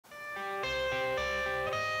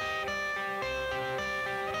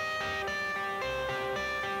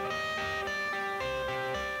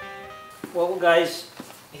Well guys,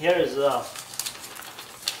 here is a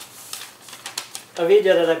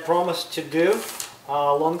video that I promised to do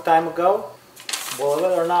a long time ago. Believe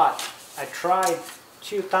it or not, I tried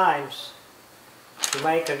 2 times to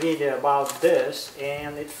make a video about this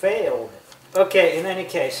and it failed. Okay, in any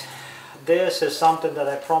case, this is something that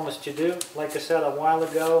I promised to do. Like I said a while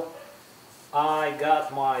ago, I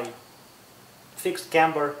got my fixed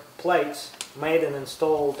camber plates made and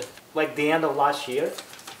installed like the end of last year,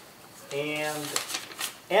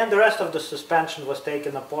 and the rest of the suspension was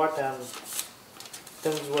taken apart and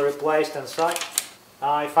things were replaced and such.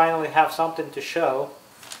 I finally have something to show.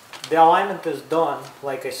 The alignment is done,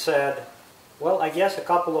 like I said. Well, I guess a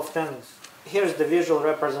couple of things. Here's the visual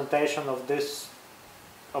representation of this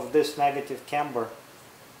negative camber.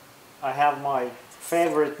 I have my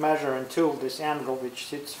favorite measuring tool, this angle, which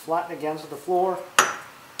sits flat against the floor.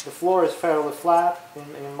 The floor is fairly flat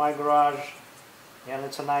in my garage, and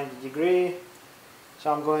it's a 90 degree.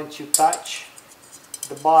 So I'm going to touch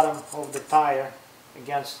the bottom of the tire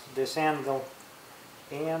against this angle,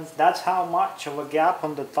 and that's how much of a gap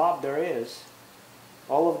on the top there is.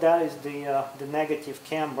 All of that is the negative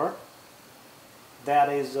camber that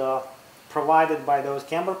is provided by those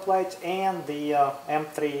camber plates and the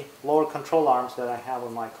M3 lower control arms that I have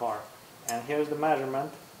in my car. And here's the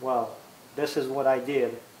measurement. Well, this is what I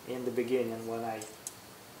did in the beginning when I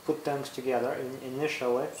put things together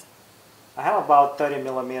initially. I have about 30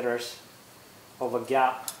 millimeters of a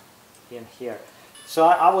gap in here. So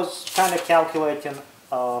I was kind of calculating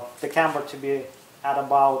the camber to be at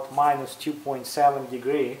about minus 2.7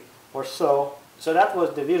 degree or so. So that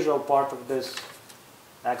was the visual part of this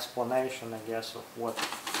explanation, I guess, of what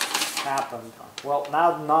happened. Well,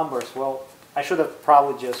 now the numbers. Well, I should have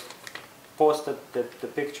probably just posted the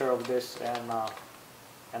picture of this and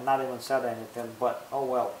not even said anything, but oh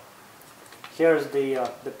well. Here's the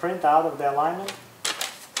printout of the alignment.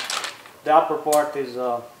 The upper part is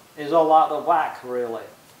all out of whack, really,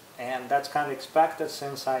 and that's kind of expected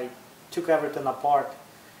since I took everything apart,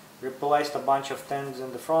 replaced a bunch of things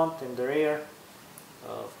in the front, in the rear.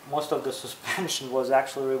 Most of the suspension was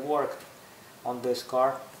actually reworked on this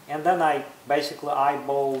car, and then I basically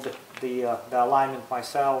eyeballed the alignment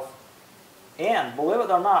myself. And believe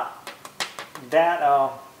it or not, that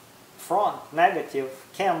front negative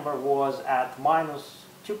camber was at minus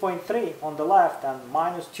 2.3 on the left and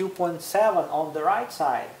minus 2.7 on the right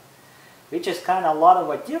side, which is kind of a lot of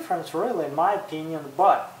a difference, really, in my opinion,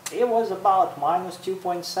 but it was about minus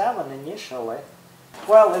 2.7 initially.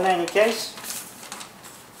 Well, in any case,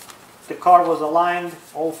 the car was aligned,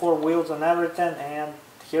 all 4 wheels and everything, and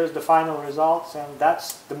here's the final results, and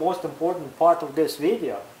that's the most important part of this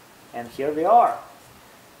video. And here we are.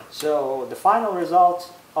 So the final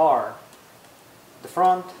results are the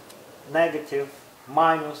front negative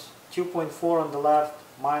minus 2.4 on the left,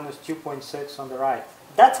 minus 2.6 on the right.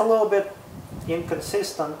 That's a little bit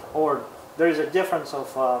inconsistent, or there is a difference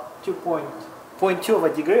of 2.2 of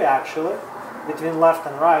a degree actually between left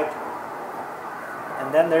and right.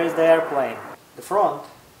 And then there is the airplane. The front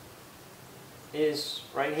is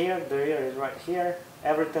right here, the rear is right here,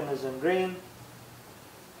 everything is in green.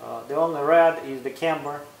 The only red is the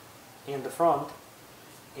camber in the front,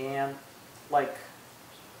 and like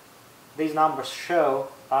these numbers show,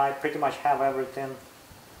 I pretty much have everything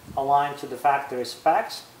aligned to the factory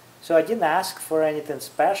specs. So I didn't ask for anything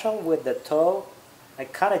special with the toe. I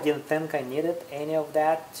kind of didn't think I needed any of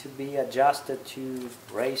that to be adjusted to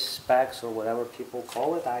race specs or whatever people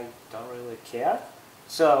call it. I don't really care.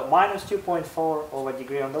 So minus 2.4 of a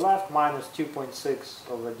degree on the left, minus 2.6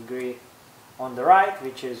 of a degree on the right,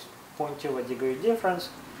 which is 0.2 of a degree difference.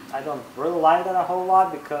 I don't really like that a whole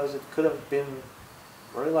lot because it could have been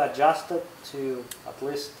really adjusted to, at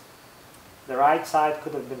least the right side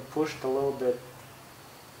could have been pushed a little bit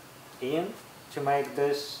in to make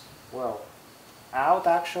this, well, out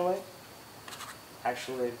actually,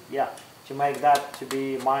 yeah, to make that to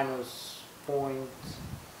be minus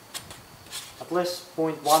at least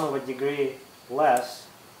 0.1 of a degree less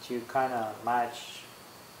to kind of match.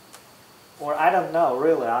 Or I don't know,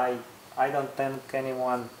 really, I don't think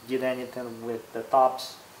anyone did anything with the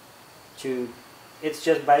tops to, it's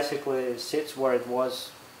just basically sits where it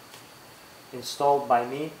was installed by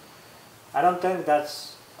me. I don't think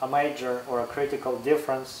that's a major or a critical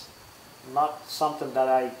difference, not something that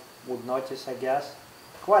I would notice, I guess.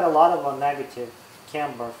 Quite a lot of a negative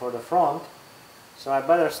camber for the front, so I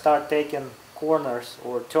better start taking corners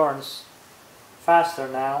or turns faster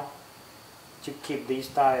now to keep these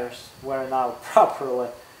tires wearing out properly.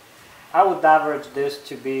 I would average this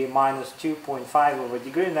to be minus 2.5 of a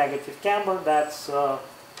degree negative camber. That's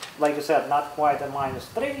like I said, not quite a minus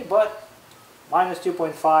 3, but minus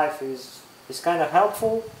 2.5 is kind of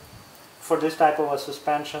helpful for this type of a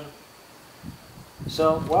suspension.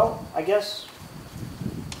 So, well, I guess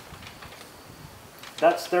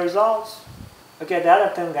that's the results. Okay, the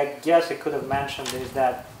other thing I guess I could have mentioned is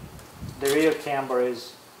that the rear camber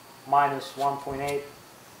is minus 1.8,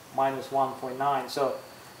 minus 1.9, so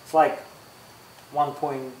it's like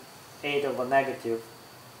 1.8 of a negative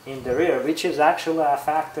in the rear, which is actually a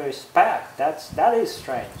factory spec. That is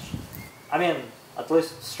strange. I mean, at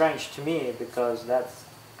least strange to me, because that's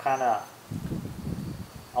kind of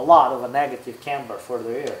a lot of a negative camber for the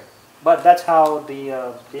rear. But that's how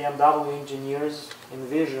the BMW engineers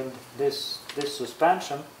envisioned this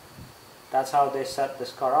suspension. That's how they set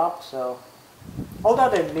this car up. So, although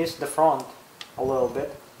they missed the front a little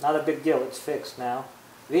bit, not a big deal, it's fixed now.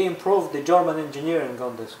 We improved the German engineering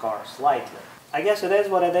on this car slightly. I guess it is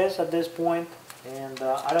what it is at this point, and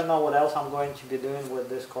I don't know what else I'm going to be doing with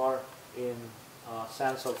this car in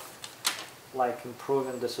sense of like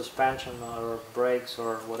improving the suspension or brakes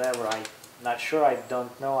or whatever. I'm not sure, I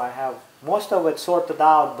don't know. I have most of it sorted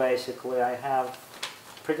out basically. I have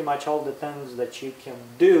pretty much all the things that you can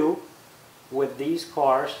do with these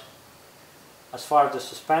cars as far as the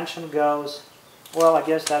suspension goes. Well, I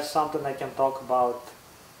guess that's something I can talk about,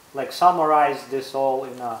 like summarize this all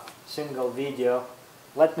in a single video.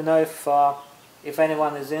 Let me know if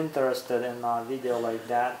anyone is interested in a video like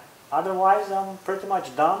that. Otherwise, I'm pretty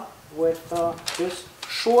much done with this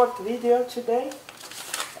short video today.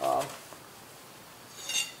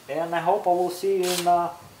 And I hope I will see you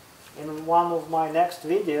in one of my next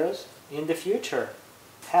videos in the future.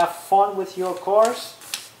 Have fun with your cars.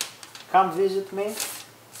 Come visit me.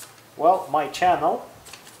 Well, my channel.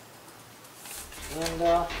 And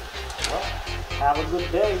well, have a good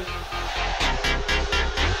day.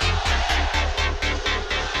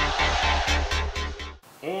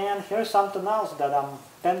 And here's something else that I'm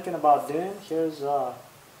thinking about doing. Here's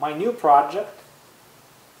my new project.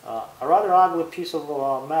 A rather ugly piece of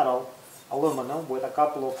metal, aluminum, with a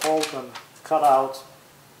couple of holes and cutouts.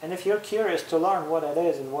 And if you're curious to learn what it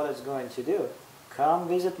is and what it's going to do, come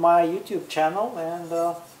visit my YouTube channel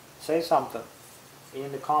and say something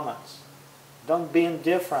in the comments. Don't be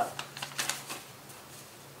indifferent.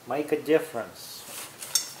 Make a difference.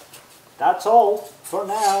 That's all for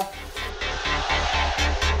now.